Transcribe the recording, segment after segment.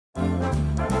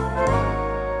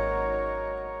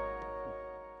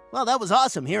Well, that was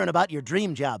awesome hearing about your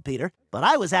dream job, Peter. But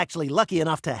I was actually lucky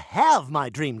enough to have my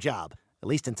dream job, at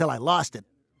least until I lost it.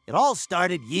 It all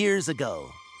started years ago.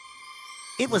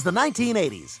 It was the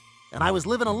 1980s, and I was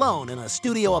living alone in a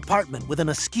studio apartment with an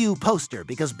askew poster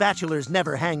because bachelors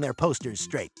never hang their posters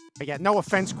straight. Yeah, no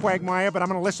offense, Quagmire, but I'm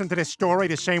going to listen to this story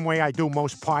the same way I do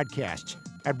most podcasts,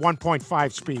 at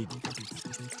 1.5 speed.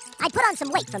 I put on some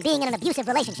weight from being in an abusive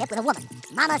relationship with a woman,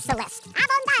 Mama Celeste.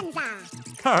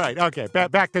 Abundanza! All right, okay,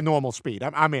 back to normal speed.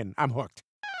 I'm in. I'm hooked.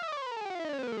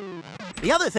 The other thing